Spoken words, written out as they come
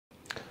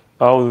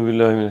أعوذ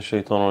بالله من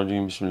الشيطان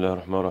الرجيم. بسم الله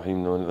الرحمن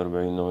الرحيم. نوى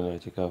الأربعين، نوى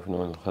الاعتكاف،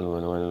 نوى الخلوة،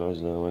 نوى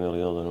العزلة، نوى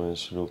الرياضة، نوى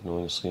السلوك،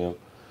 نوى الصيام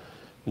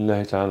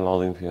لله تعالى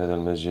العظيم في هذا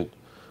المسجد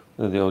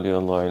الذي أولياء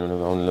الله عيننا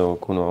بعون الله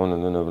وكونوا عونا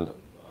لنا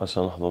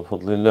عسى نحظى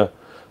بفضل الله.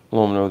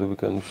 اللهم نعوذ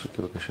بك أن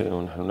نشرك بك شيئا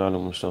ونحن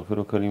نعلم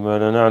ونستغفرك لما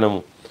لا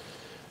نعلم.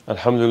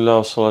 الحمد لله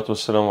والصلاة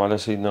والسلام على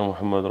سيدنا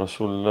Muhammad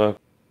Rasulullah.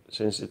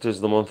 Since it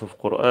is the month of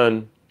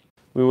Quran,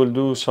 we will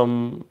do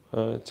some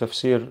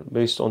tafsir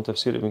based on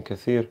Tafsir Ibn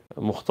Kathir,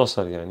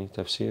 mukhtasar yani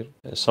tafsir,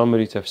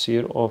 summary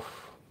tafsir of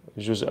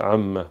Juz'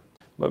 Amma.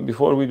 But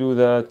before we do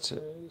that,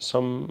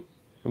 some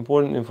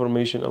important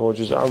information about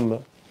Juz' Amma.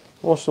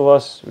 Most of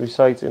us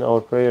recite in our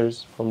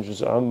prayers from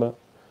Juz' Amma.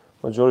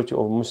 Majority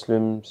of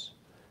Muslims,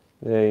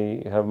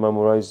 they have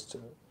memorized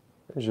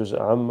Juz'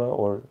 Amma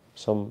or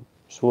some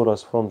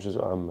surahs from Juz'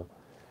 Amma.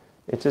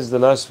 It is the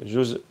last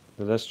Juz',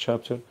 the last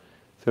chapter,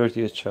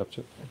 30th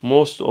chapter.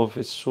 Most of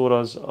its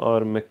surahs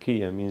are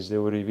Makkiyah, means they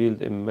were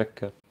revealed in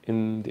Mecca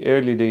in the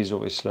early days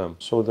of Islam.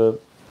 So the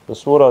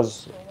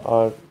surahs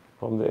are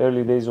from the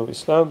early days of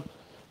Islam,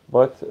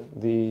 but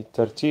the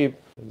tartib,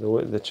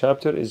 the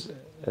chapter is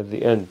at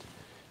the end.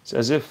 It's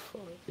as if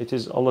it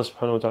is Allah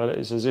subhanahu wa ta'ala,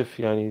 it's as if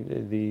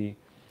yani, the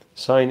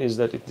sign is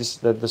that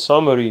that the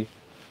summary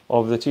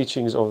of the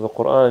teachings of the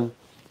Quran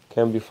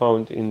can be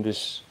found in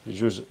this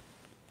juz'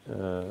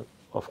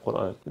 of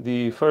Quran.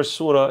 The first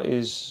surah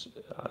is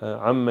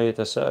Amma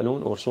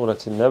yatasa'alun, or Surah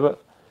Naba,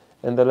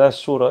 and the last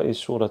surah is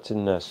Surah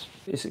Nas.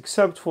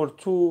 Except for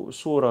two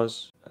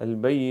surahs,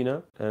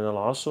 Al-Bayyinah and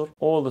Al-Asr,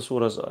 all the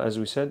surahs, as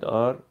we said,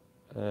 are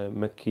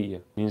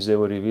Makkiyah, means they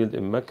were revealed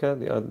in Mecca.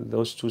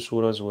 Those two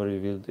surahs were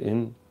revealed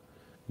in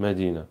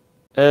Medina.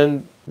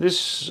 And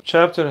this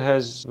chapter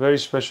has very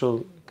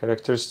special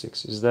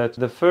characteristics, is that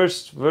the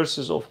first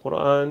verses of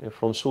Quran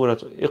from Surah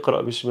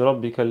Iqra bismi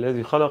rabbika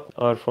alladhi khalaq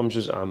are from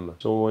Juz' Amma.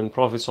 So when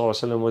Prophet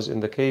ﷺ was in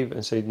the cave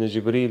and Sayyidina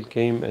Jibreel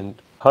came and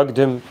hugged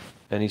him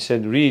and he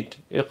said, read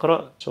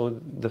Iqra. So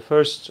the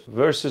first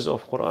verses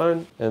of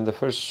Quran and the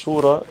first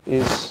surah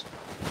is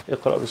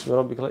Iqra bismi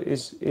rabbika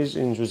is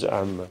in Juz'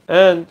 Amma.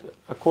 And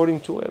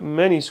according to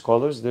many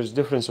scholars, there's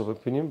difference of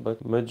opinion,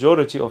 but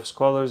majority of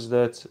scholars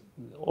that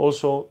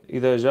also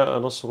إِذَا جَاءَ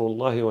نَصْرُ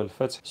اللَّهِ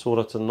وَالْفَتْحِ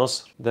Surah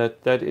Al-Nasr,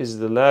 that is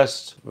the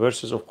last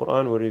verses of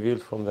Quran were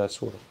revealed from that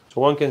surah.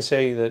 So one can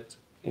say that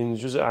in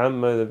Juz'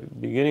 Amma, the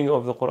beginning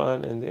of the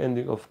Quran and the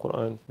ending of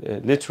Quran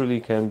literally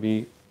can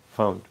be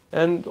found.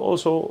 And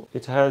also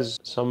it has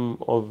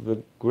some of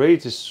the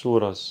greatest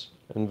surahs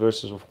and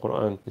verses of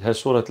Quran. It has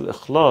Surah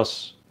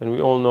Al-Ikhlas, and we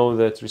all know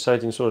that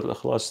reciting Surah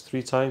Al-Ikhlas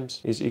 3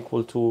 times is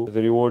equal to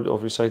the reward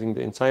of reciting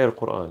the entire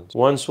Quran.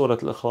 One Surah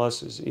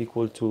Al-Ikhlas is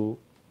equal to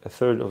a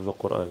third of the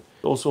Quran.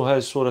 It also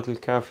has Surah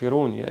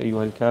Al-Kafirun, Ya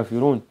Ayyuha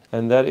Al-Kafirun,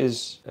 and that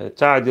is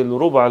ta'dil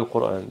ruba'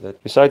 al-Quran, that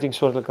reciting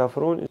Surah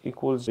Al-Kafirun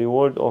equals the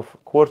reward of a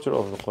quarter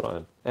of the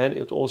Quran. And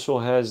it also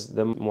has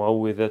the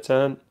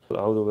Mu'awwidhatan, Qul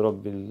a'udhu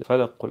bi rabbil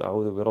falaq, Qul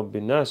a'udhu bi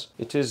rabbin nas.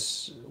 It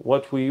is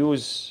what we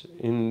use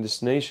in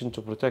this nation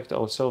to protect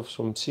ourselves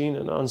from seen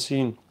and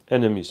unseen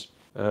enemies.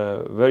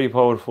 Very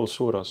powerful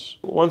surahs.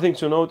 One thing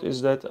to note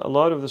is that a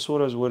lot of the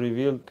surahs were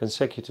revealed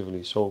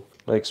consecutively. So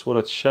like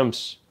Surah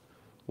Shams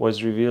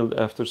was revealed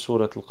after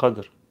Surah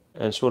Al-Qadr,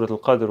 and Surah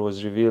Al-Qadr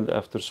was revealed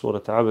after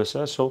Surah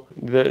Abasa. So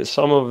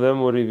some of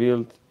them were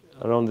revealed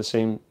around the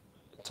same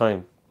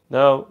time.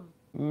 Now,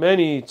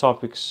 many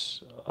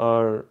topics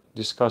are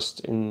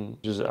discussed in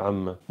Juz'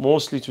 Amma,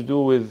 mostly to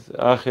do with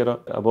Akhirah,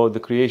 about the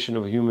creation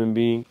of a human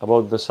being,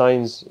 about the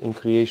signs in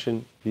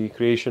creation, the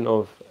creation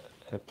of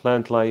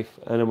plant life,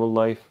 animal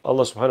life.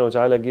 Allah subhanahu wa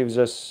ta'ala gives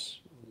us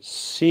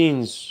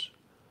scenes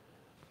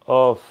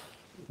of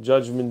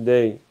Judgment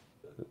Day,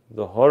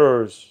 the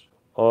horrors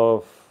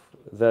of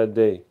that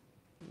day,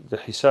 the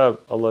hisab,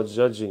 Allah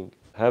judging,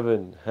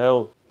 heaven,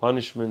 hell,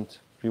 punishment,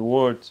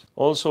 reward.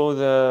 Also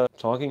the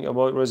talking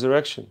about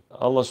resurrection.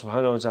 Allah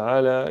subhanahu wa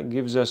ta'ala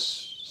gives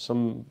us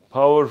some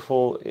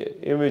powerful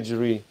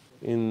imagery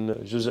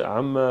in Juz'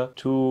 Amma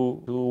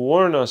to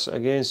warn us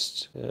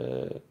against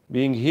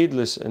being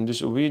heedless and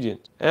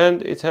disobedient.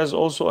 And it has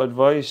also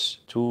advice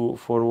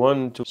for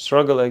one to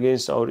struggle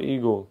against our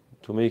ego,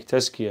 to make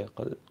tazkiyah.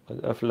 قَدْ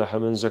أَفْلَحَ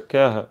مَنْ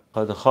زَكَّاهَا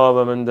قَدْ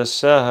خَابَ مَنْ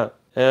دَسَّاهَا.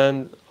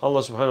 And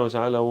Allah subhanahu wa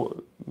ta'ala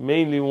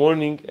mainly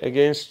warning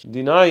against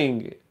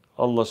denying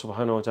Allah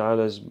subhanahu wa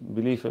ta'ala's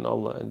belief in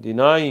Allah and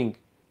denying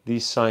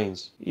these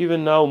signs.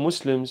 Even now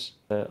Muslims,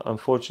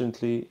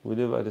 unfortunately, we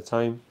live at a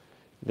time,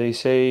 they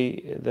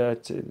say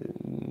that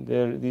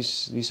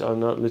these are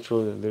not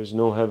literal, there's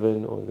no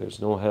heaven or there's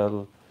no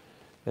hell,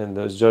 and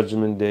there's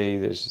judgment day,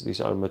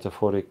 these are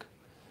metaphoric,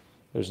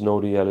 there's no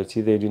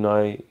reality. They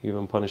deny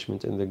even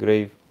punishment in the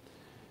grave.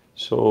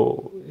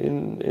 So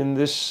in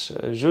this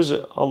juz',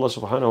 Allah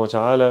subhanahu wa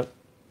ta'ala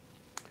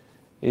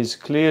is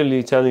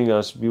clearly telling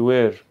us,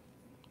 beware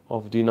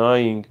of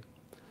denying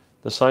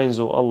the signs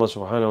of Allah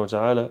subhanahu wa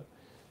ta'ala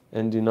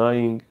and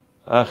denying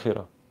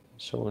akhirah.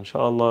 So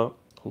inshallah,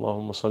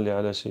 Allahumma salli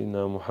ala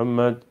Sayyidina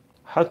Muhammad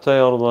hatta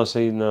yarda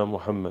Sayyidina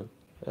Muhammad.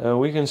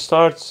 We can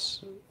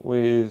start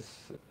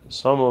with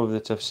some of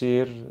the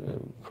tafsir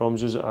from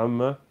Juz'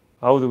 Amma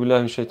أعوذ بالله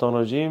من الشيطان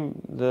الرجيم.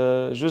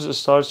 The juz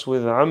starts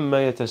with عَمَّ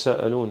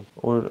يَتَسَاءَلُونَ,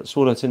 or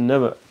Surah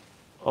Naba.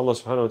 Allah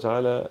subhanahu wa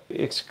ta'ala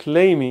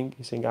exclaiming,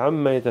 he's saying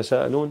عَمَّ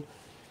يَتَسَاءَلُونَ,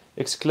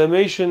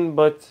 exclamation,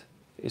 but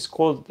it's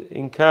called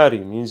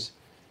inkari, means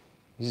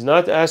he's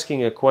not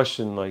asking a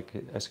question like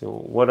asking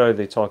what are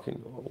they talking,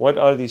 what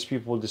are these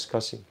people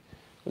discussing.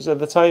 Because at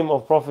the time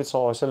of Prophet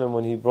ﷺ,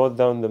 when he brought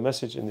down the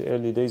message in the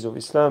early days of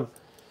Islam,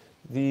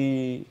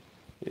 the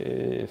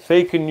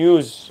fake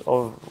news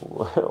of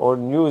or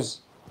news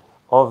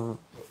of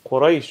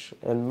Quraysh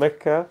and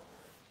Mecca,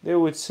 they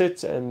would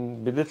sit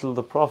and belittle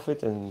the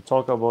Prophet and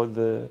talk about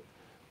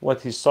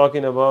what he's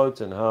talking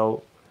about and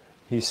how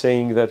he's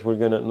saying that we're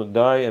going to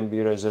die and be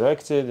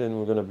resurrected and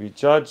we're going to be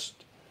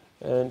judged.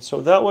 And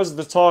so that was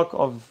the talk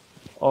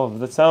of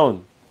the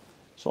town.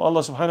 So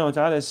Allah subhanahu wa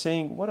ta'ala is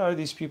saying, what are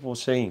these people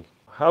saying?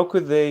 How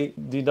could they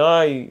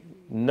deny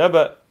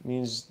Naba,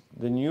 means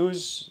the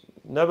news?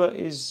 Naba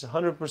is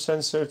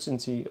 100%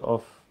 certainty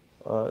of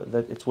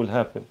that it will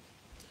happen.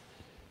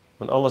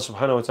 When Allah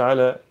subhanahu wa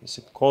ta'ala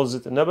calls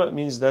it Naba,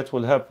 means that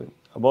will happen.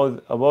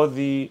 About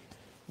the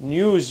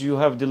news you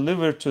have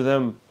delivered to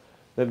them,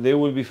 that they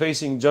will be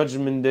facing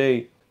Judgment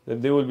Day,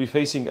 that they will be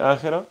facing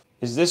Akhirah.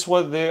 Is this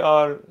what they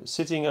are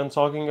sitting and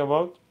talking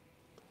about?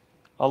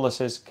 Allah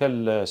says,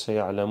 كَلَّا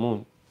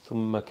سَيَعْلَمُونَ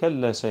ثُمَّ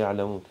كَلَّا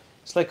سَيَعْلَمُونَ.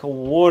 It's like a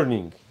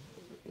warning.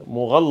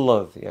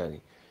 مغلظ يعني.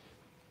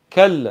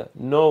 كَلَّا,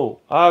 no,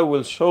 I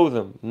will show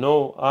them.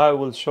 No, I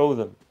will show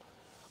them.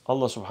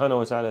 Allah subhanahu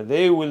wa ta'ala,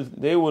 they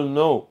will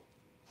know.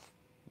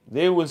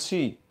 They will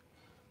see.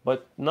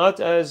 But not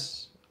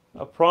as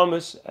a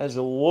promise, as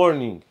a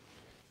warning.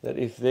 That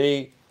if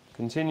they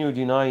continue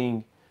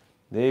denying,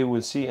 they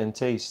will see and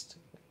taste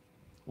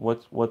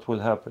what will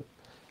happen.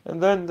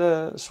 And then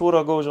the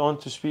surah goes on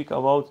to speak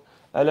about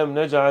أَلَمْ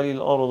نَجْعَلِ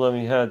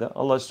الْأَرْضَ مِهَادًا.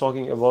 Allah is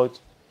talking about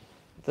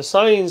the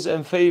signs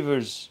and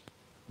favors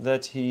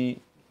that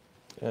He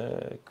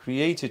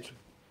created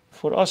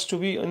for us to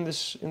be in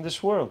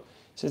this world.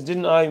 He says,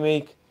 didn't I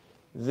make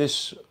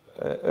this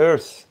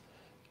earth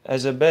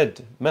as a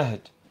bed,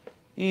 mahd,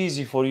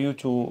 easy for you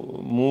to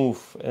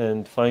move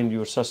and find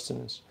your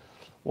sustenance.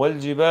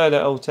 وَالْجِبَالَ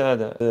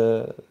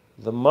أَوْتَادًا.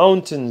 The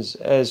mountains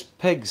as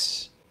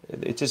pegs.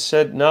 It is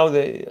said now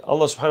that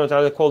Allah subhanahu wa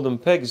ta'ala called them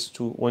pegs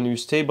to when you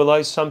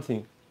stabilize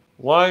something.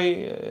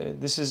 Why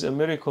this is a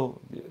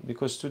miracle?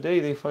 Because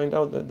today they find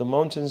out that the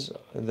mountains,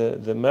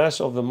 the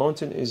mass of the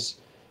mountain is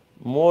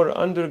more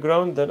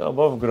underground than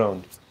above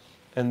ground.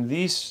 And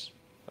these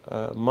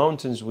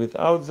mountains,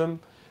 without them,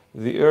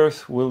 the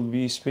earth will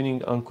be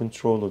spinning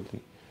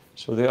uncontrollably.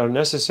 So they are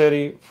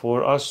necessary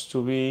for us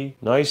to be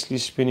nicely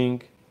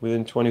spinning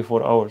within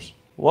 24 hours.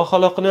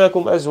 وَخَلَقْنَاكُمْ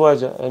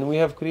أَزْوَاجًا. And we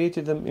have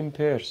created them in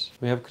pairs.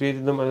 We have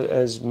created them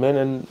as men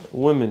and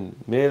women,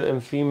 male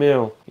and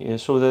female,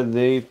 so that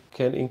they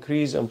can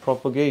increase and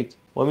propagate.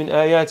 وَمِنْ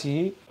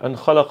آيَاتِهِ أَنْ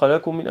خَلَقَ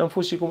لَكُم مِّنْ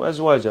أَنفُسِكُمْ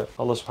أَزْوَاجًا.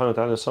 Allah subhanahu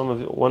wa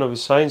ta'ala, one of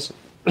His signs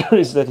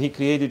is that He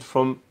created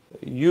from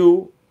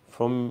you,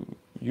 from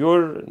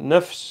your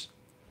nafs,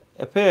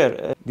 a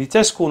pair,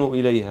 لِتَسْكُنُوا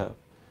إِلَيْهَا,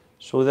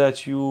 so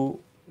that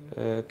you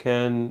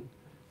can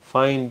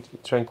find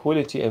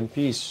tranquility and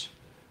peace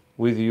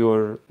with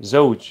your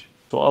zawj.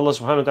 So Allah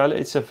subhanahu wa ta'ala,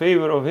 it's a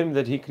favor of Him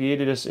that He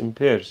created us in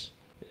pairs.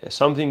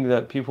 Something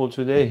that people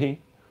today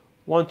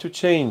want to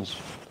change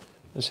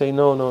and say,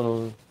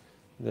 no,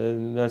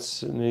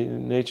 that's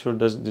nature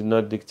did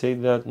not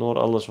dictate that, nor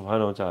Allah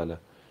subhanahu wa ta'ala.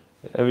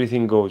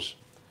 Everything goes.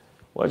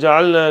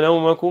 وَجَعَلْنَا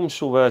نَوْمَكُمْ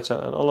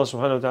سُبَاتًا. And Allah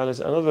subhanahu wa ta'ala,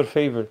 another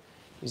favor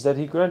is that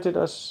He granted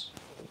us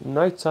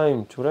night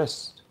time to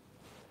rest.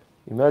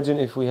 Imagine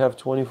if we have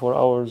 24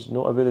 hours,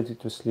 no ability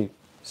to sleep.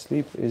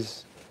 Sleep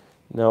is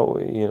now,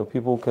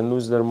 people can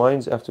lose their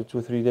minds after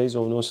 2-3 days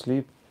of no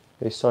sleep.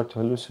 They start to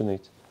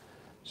hallucinate.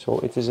 So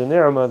it is a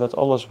ni'mah that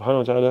Allah subhanahu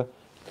wa ta'ala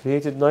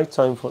created night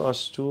time for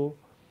us to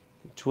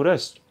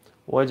rest.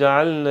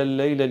 وَجَعَلْنَا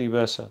اللَّيْلَ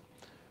لِبَاسًا.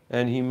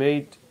 And He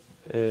made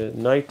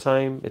night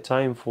time a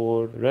time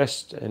for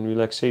rest and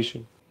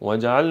relaxation.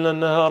 وَجَعَلْنَا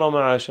النَّهَارَ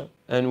مَعَاشًا.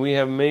 And we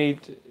have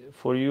made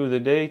for you the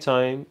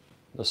daytime.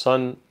 The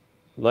sun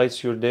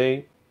lights your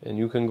day and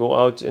you can go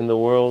out in the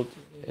world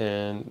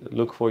and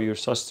look for your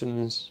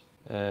sustenance.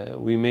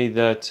 We made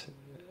that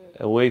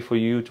a way for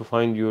you to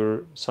find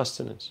your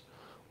sustenance.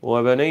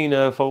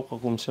 وَبَنَيْنَا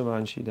فَوْقَكُمْ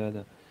سَبْعًا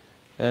شِدَادًا.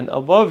 And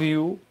above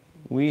you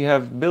we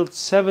have built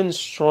 7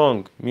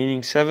 strong,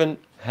 meaning 7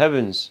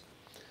 heavens,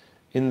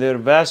 in their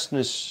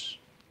vastness,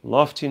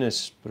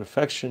 loftiness,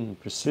 perfection,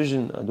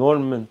 precision,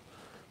 adornment,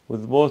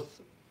 with both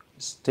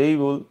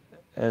stable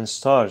and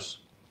stars.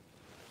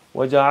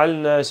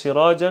 وَجَعَلْنَا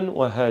سِرَاجًا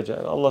وَهَاجًا.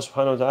 And Allah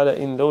subhanahu wa ta'ala,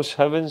 in those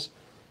heavens,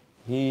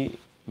 He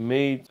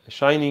made a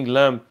shining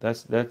lamp,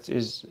 that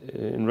is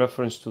in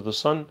reference to the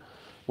sun.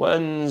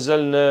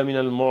 وَأَنزَلْنَا مِنَ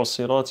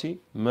الْمُعْصِرَاتِ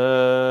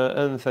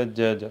مَاءً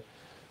ثَجَّاجًا.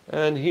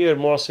 And here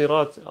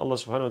mu'sirat, Allah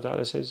subhanahu wa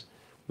ta'ala says,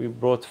 we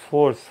brought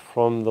forth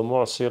from the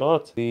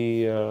mu'sirat,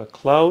 the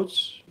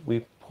clouds,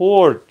 we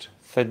poured.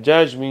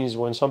 Thajjaj means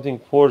when something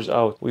pours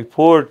out. We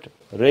poured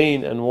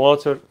rain and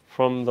water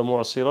from the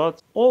mu'sirat.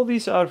 All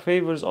these are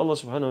favors Allah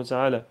subhanahu wa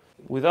ta'ala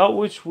without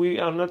which we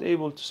are not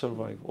able to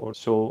survive. Or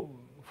so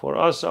for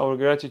us, our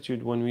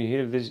gratitude when we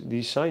hear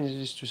these signs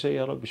is to say,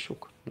 Ya Rabbi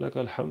Shukr,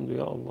 Laka alhamdu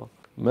ya Allah.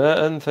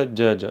 Ma'an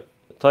thajjaja.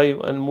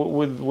 And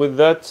with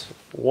that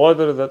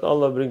water that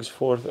Allah brings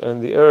forth,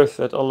 and the earth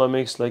that Allah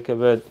makes like a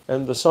bed,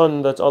 and the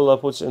sun that Allah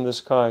puts in the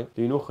sky,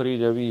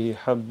 لِنُخْرِجَ بِهِ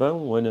حَبًّا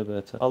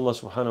وَنَبَاتًا. Allah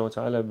subhanahu wa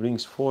ta'ala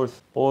brings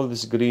forth all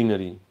this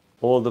greenery,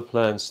 all the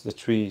plants, the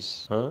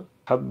trees.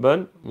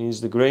 Habban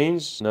means the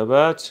grains,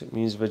 nabat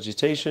means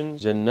vegetation,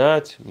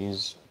 jannat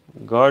means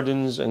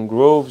gardens and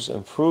groves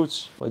and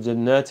fruits,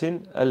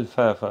 وَجَنَّاتٍ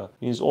alfafa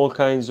means all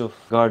kinds of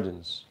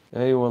gardens.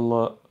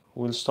 Ayyuhallah,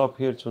 we'll stop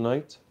here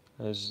tonight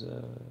as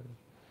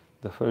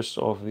the first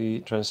of the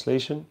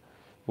translation.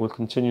 We'll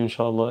continue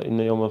inshallah.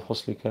 Inna yawm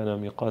al-fasli kana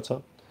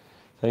miqata.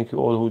 Thank you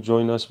all who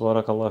join us.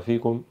 Barakallah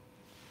feekum.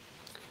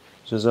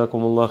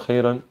 Jazakumullah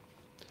khairan.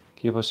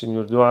 Keep us in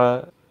your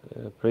dua.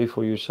 Pray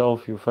for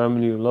yourself, your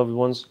family, your loved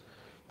ones.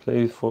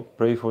 Pray for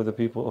the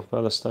people of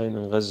Palestine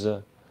and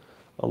Gaza.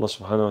 Allah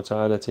subhanahu wa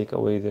ta'ala take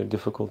away their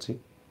difficulty.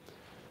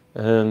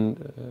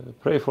 And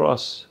pray for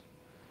us.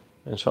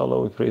 Inshallah,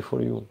 we pray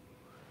for you.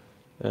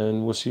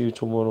 And we'll see you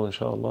tomorrow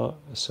inshallah.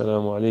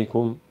 Assalamu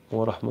alaikum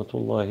wa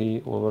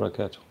rahmatullahi wa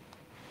barakatuh.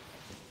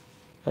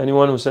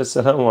 Anyone who says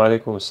Assalamu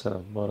alaikum,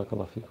 assalam.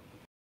 Barakallah feekum.